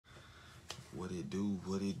What it do,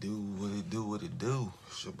 what it do, what it do, what it do.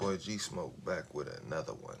 It's your boy G Smoke back with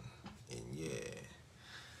another one. And yeah,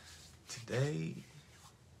 today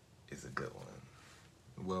is a good one.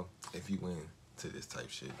 Well, if you into this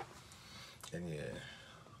type shit. And yeah,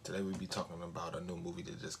 today we be talking about a new movie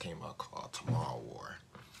that just came out called Tomorrow War.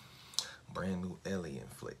 Brand new alien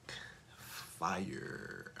flick.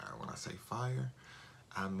 Fire. When I say fire,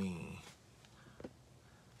 I mean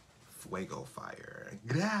fuego fire.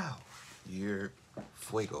 Growl. You're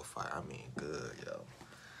fuego fire. I mean good, yo.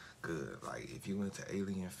 Good. Like if you into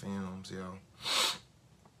alien films, yo,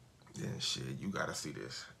 then shit, you gotta see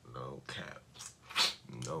this. No cap.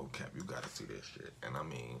 No cap. You gotta see this shit. And I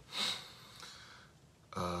mean,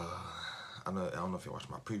 I don't know if you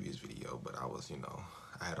watched my previous video, but I was,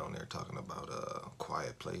 I had on there talking about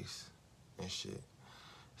Quiet Place and shit.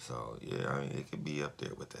 So yeah, I mean, it could be up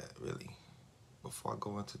there with that, really. Before I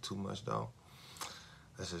go into too much though,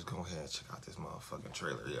 let's just go ahead and check out this motherfucking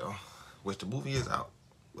trailer, yo. Which the movie is out,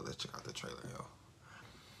 but let's check out the trailer, yo.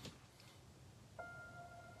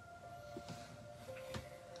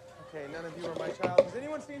 Okay, none of you are my child. Has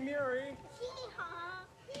anyone seen Miri?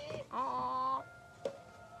 Aww.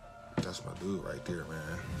 That's my dude right there,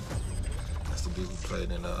 man. That's the dude who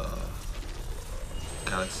played in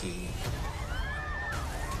Galaxy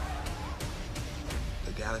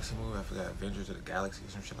movie. I forgot, Avengers of the Galaxy or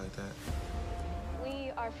some shit like that.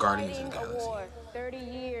 We are Guardians fighting of the a Galaxy. war 30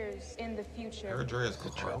 years in the future. Her Drea's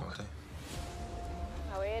go hard, don't they?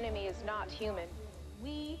 Our enemy is not human.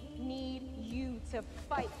 We need you to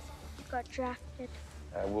fight. Got drafted.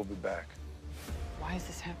 I will be back. Why is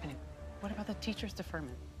this happening? What about the teachers'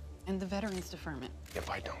 deferment and the veterans' deferment?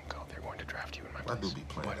 If I don't go, they're going to draft you in my I place. do be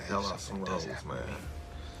playing But the hell if out some something roles, does happen man. to me,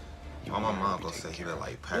 you My and I mom will be gonna say taken he care look of.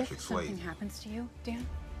 like Patrick If something Swayze. happens to you, Dan,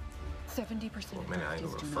 70% For a of minute, I ain't know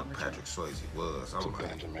draftees what the do fuck not return. Patrick Swayze was. I'm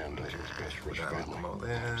Sometimes like, a man does what's best for his we gotta look family. him up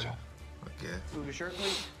there. Okay. Move your shirt,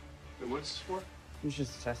 please. What's this for? It's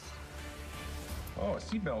just a test. Oh, a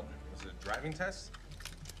seatbelt. Was it a driving test?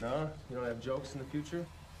 No? You don't have jokes in the future?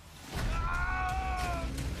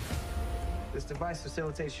 This device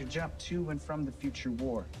facilitates your jump to and from the future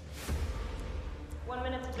war. 1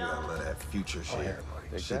 minute to You gotta jump. love that future shit. yeah, buddy.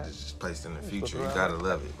 Shit that's just placed in the future. You around. gotta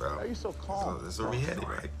love it, bro. Why are you so calm? It's where we headed,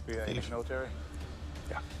 right? Yeah, in the Future. military?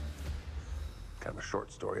 Yeah. Kind of a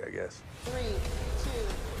short story, I guess. 3, 2,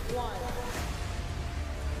 1.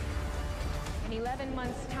 In 11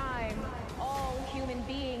 months' time, all human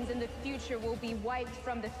beings in the future will be wiped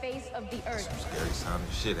from the face of the Some earth scary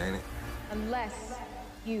sounding shit, ain't it? unless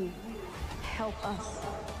you help us.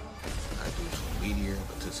 I do some meteor,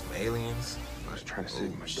 but to some aliens. I was trying to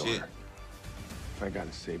save my shit. daughter. If I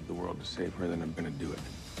gotta save the world to save her, then I'm gonna do it.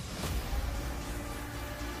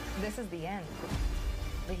 This is the end.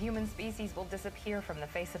 The human species will disappear from the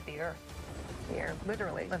face of the earth. We are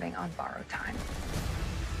literally living on borrowed time.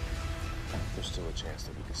 There's still a chance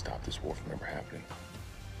that we can stop this war from ever happening.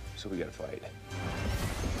 So we gotta fight.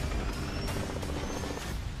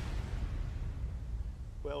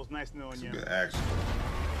 Well, it's nice knowing Some you. good action.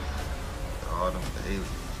 All them aliens,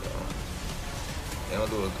 yo. They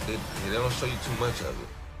don't show you too much of it,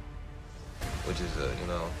 which is it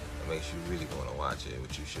makes you really want to watch it,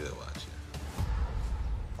 which you should watch it.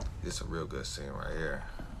 This is a real good scene right here.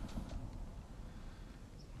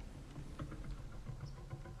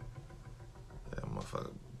 That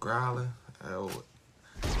motherfucker growling, that old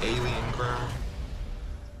alien growl.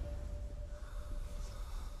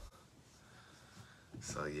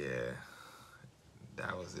 So yeah,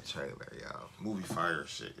 that was the trailer, y'all. Movie fire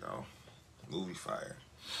shit, y'all. Movie fire.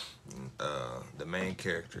 The main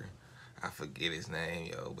character, I forget his name,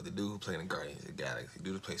 yo, but the dude who played in Guardians of the Galaxy,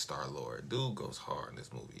 dude who played Star-Lord, dude goes hard in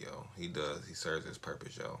this movie, yo. He does. He serves his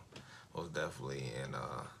purpose, yo. Most definitely. And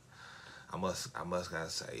I must gotta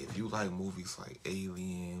say, if you like movies like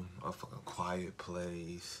Alien, A Fucking Quiet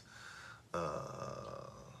Place,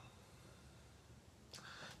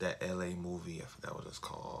 that LA movie, I forgot what it's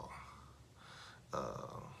called,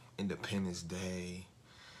 Independence Day.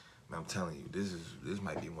 Man, I'm telling you, this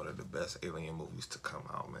might be one of the best Alien movies to come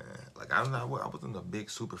out, man. Like I wasn't a big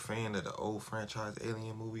super fan of the old franchise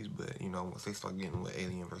Alien movies, but once they start getting with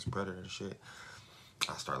Alien vs Predator and shit,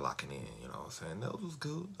 I start locking in. You know what I'm saying? Those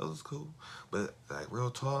was cool. But like real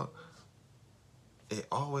talk, it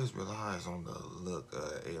always relies on the look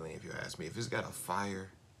of Alien. If you ask me, if it's got a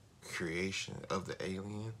fire creation of the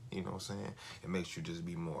alien, you know what I'm saying, it makes you just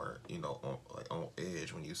be more, on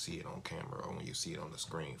edge when you see it on camera or when you see it on the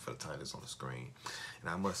screen for the time it's on the screen. And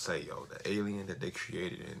I must say, yo, the alien that they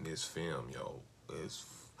created in this film, yo, is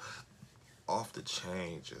off the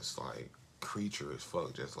chain, just like creature as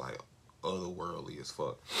fuck, just like otherworldly as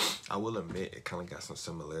fuck. I will admit it kind of got some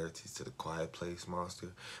similarities to the Quiet Place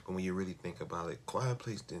monster, but when you really think about it, Quiet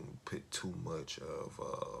Place didn't put too much of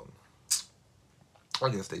I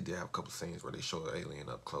guess they did have a couple scenes where they show the alien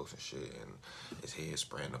up close and shit, and his head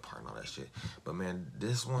spraying apart and all that shit. But man,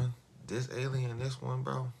 this alien,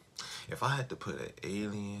 bro, if I had to put an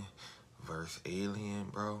alien versus alien,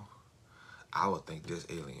 bro, I would think this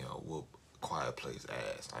alien whoop Quiet Place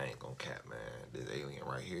ass. I ain't gonna cap, man. This alien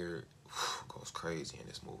right here goes crazy in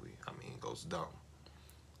this movie. I mean, goes dumb.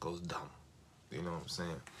 You know what I'm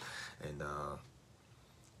saying? And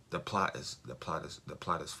the plot is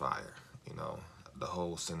fire. You know, the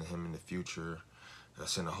whole sending him in the future,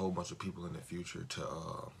 send a whole bunch of people in the future to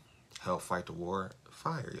help fight the war.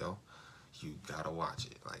 Fire, yo. You gotta watch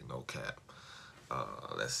it. Like, no cap.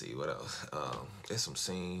 Let's see what else. There's some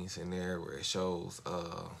scenes in there where it shows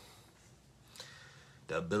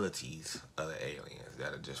the abilities of the aliens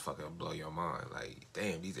that'll just fucking blow your mind. Like,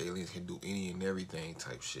 damn, these aliens can do any and everything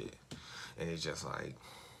type shit. And it's just like,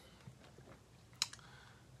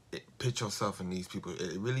 put yourself in these people.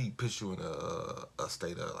 It really puts you in a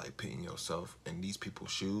state of like putting yourself in these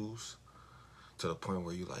people's shoes, to the point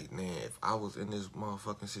where you like, man, if I was in this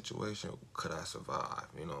motherfucking situation, could I survive?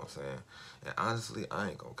 You know what I'm saying? And honestly, I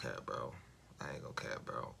ain't gonna cap, bro.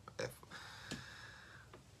 If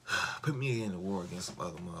put me in the war against some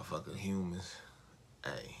other motherfucking humans,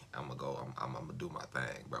 hey, I'm gonna do my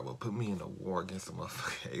thing, bro. But put me in a war against some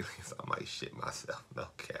motherfucking aliens, I might shit myself. No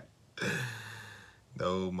cap.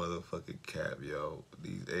 No motherfucking cap, yo.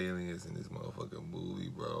 These aliens in this motherfucking movie,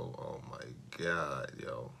 bro. Oh my god,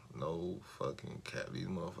 yo. No fucking cap. These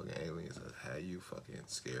motherfucking aliens have you fucking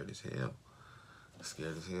scared as hell.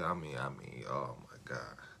 Scared as hell. I mean, oh my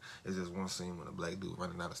god. It's just one scene when a black dude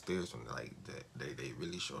running down the stairs when like they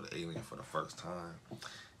really show the alien for the first time.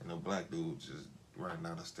 And the black dude just running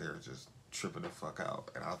down the stairs just tripping the fuck out.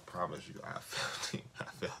 And I promise you, I felt him.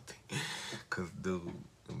 Cause dude,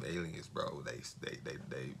 them aliens, bro, they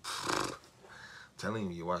I'm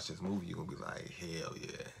telling you watch this movie, you're gonna be like, hell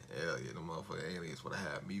yeah, the motherfucking aliens would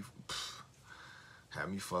have had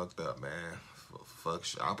me fucked up, man. Fuck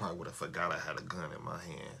shit. I probably would have forgot I had a gun in my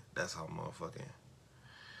hand. That's how motherfucking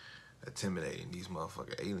intimidating these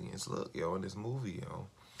motherfucking aliens look, yo, in this movie, yo.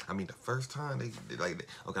 I mean, the first time they like,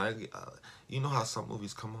 okay, you know how some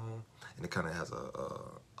movies come on and it kind of has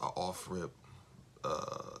a off rip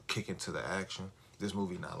kick into the action. This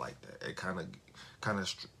movie not like that. It kind of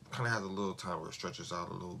has a little time where it stretches out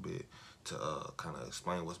a little bit to kind of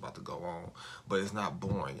explain what's about to go on, but it's not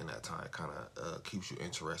boring in that time. It kind of keeps you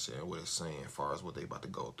interested in what it's saying as far as what they about to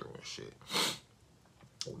go through and shit.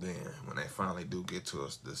 Then when they finally do get to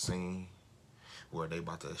the scene where they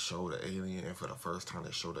about to show the alien, and for the first time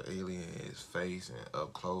they show the alien his face and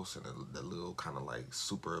up close, and the little kind of like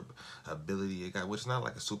super ability it got, which is not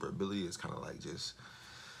like a super ability, it's kind of like just,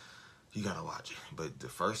 you gotta watch it. But the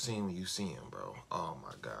first scene when you see him, bro, oh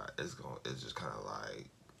my god, it's just kind of like,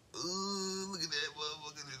 ooh, look at that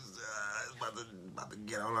motherfucker, it's about to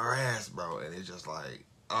get on our ass, bro. And it's just like,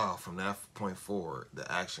 oh, from that point forward,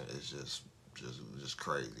 the action is just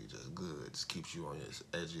crazy, just good. Just keeps you on your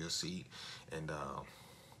edge of your seat. And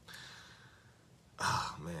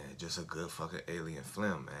oh man, just a good fucking alien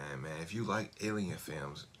film, man. If you like alien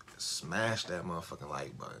films, smash that motherfucking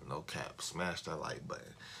like button. No cap, smash that like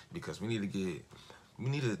button, because we need to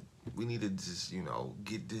just, you know,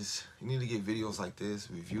 get this. You need to get videos like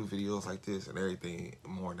this, review videos like this, and everything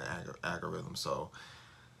more in the algorithm. So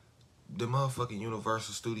the motherfucking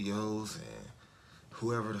Universal Studios and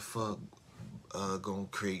whoever the fuck gonna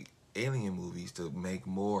create alien movies to make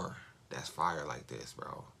more that's fire like this,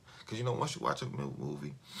 bro. Cause you know, once you watch a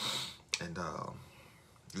movie and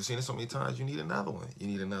you've seen it so many times, you need another one. You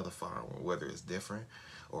need another fire one, whether it's different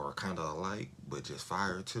or kind of alike, but just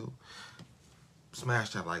fire too.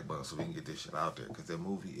 Smash that like button so we can get this shit out there, because the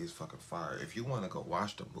movie is fucking fire. If you want to go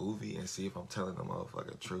watch the movie and see if I'm telling the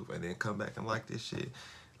motherfucking truth and then come back and like this shit,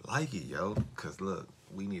 like it, yo. Because look,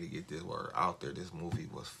 we need to get this word out there. This movie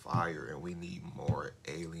was fire, and we need more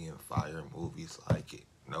alien fire movies like it.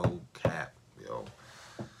 No cap, yo.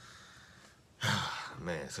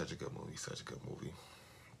 Man, such a good movie, such a good movie.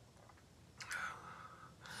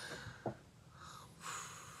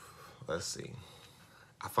 Let's see.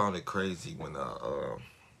 I found it crazy when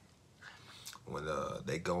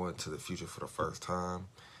they go into the future for the first time,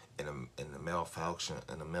 and the malfunction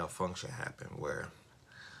happened where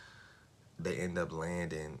they end up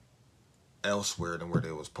landing elsewhere than where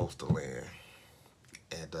they was supposed to land,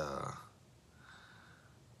 and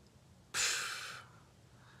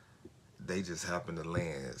they just happened to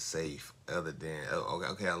land safe. Other than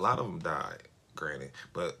okay, a lot of them died, granted,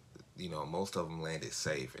 but you know, most of them landed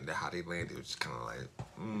safe, and how they landed was just kind of like,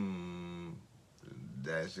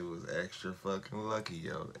 that shit was extra fucking lucky,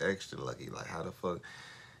 yo, extra lucky. Like, how the fuck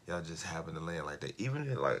y'all just happened to land like that? Even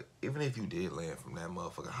if you did land from that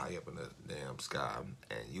motherfucker high up in the damn sky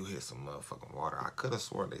and you hit some motherfucking water, I could have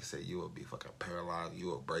sworn they said you would be fucking paralyzed, you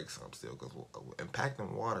would break something still, because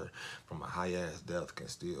impacting water from a high ass depth can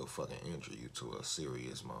still fucking injure you to a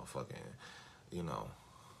serious motherfucking, you know,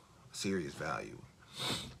 serious value.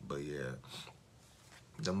 But yeah,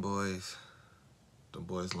 them boys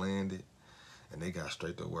landed and they got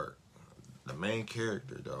straight to work. The main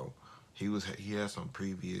character though, he had some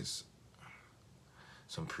previous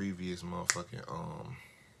motherfucking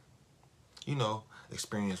you know,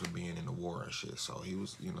 experience with being in the war and shit. So he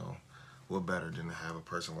was, you know, what better than to have a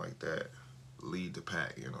person like that lead the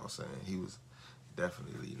pack, you know what I'm saying? He was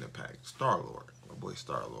definitely leading the pack. Star-Lord, my boy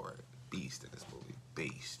Star-Lord, beast in this movie,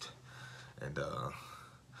 beast. And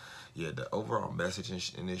yeah, the overall message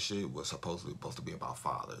in this shit was supposed to be about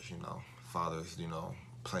fathers, you know. Fathers, you know,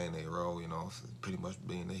 playing their role, you know, pretty much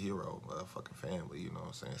being the hero of fucking family, you know what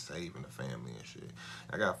I'm saying, saving the family and shit.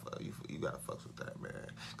 You gotta fuck with that,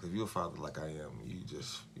 man. Cause if you're a father like I am, you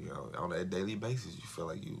just, you know, on a daily basis, you feel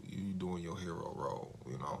like you doing your hero role,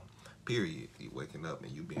 you know. Period. You waking up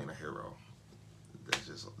and you being a hero. That's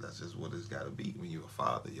just what it's gotta be when you're a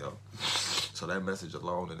father, yo. So that message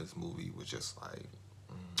alone in this movie was just like,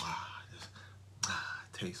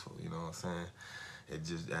 tasteful, you know what I'm saying? It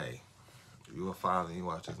just, hey, if you're a father and you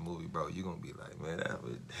watch this movie, bro, you're gonna be like, man, that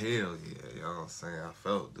was hell yeah, you know what I'm saying? I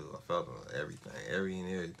felt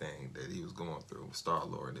everything that he was going through with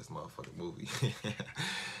Star-Lord in this motherfucking movie.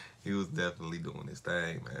 He was definitely doing his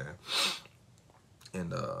thing, man.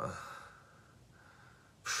 And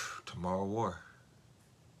Tomorrow War,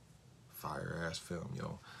 fire ass film,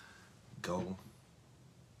 yo. Go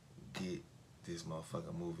get this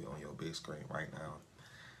motherfucking movie on your big screen right now.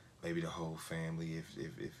 Maybe the whole family,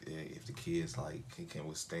 if the kids like can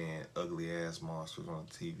withstand ugly ass monsters on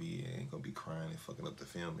TV and ain't gonna be crying and fucking up the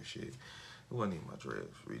film and shit. It wasn't even my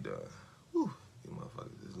dreads redone. Whew, you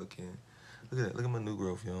motherfuckers is look at that, look at my new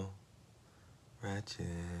growth, yo. Ratchet.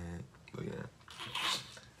 But yeah,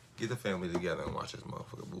 get the family together and watch this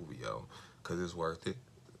motherfucking movie, yo, cause it's worth it.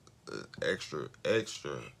 Extra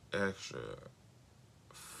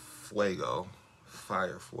fuego,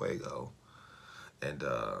 fire fuego. And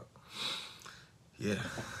yeah,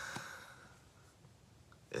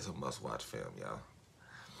 it's a must-watch film, y'all.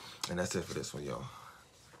 And that's it for this one, y'all.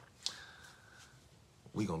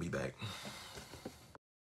 We gonna be back.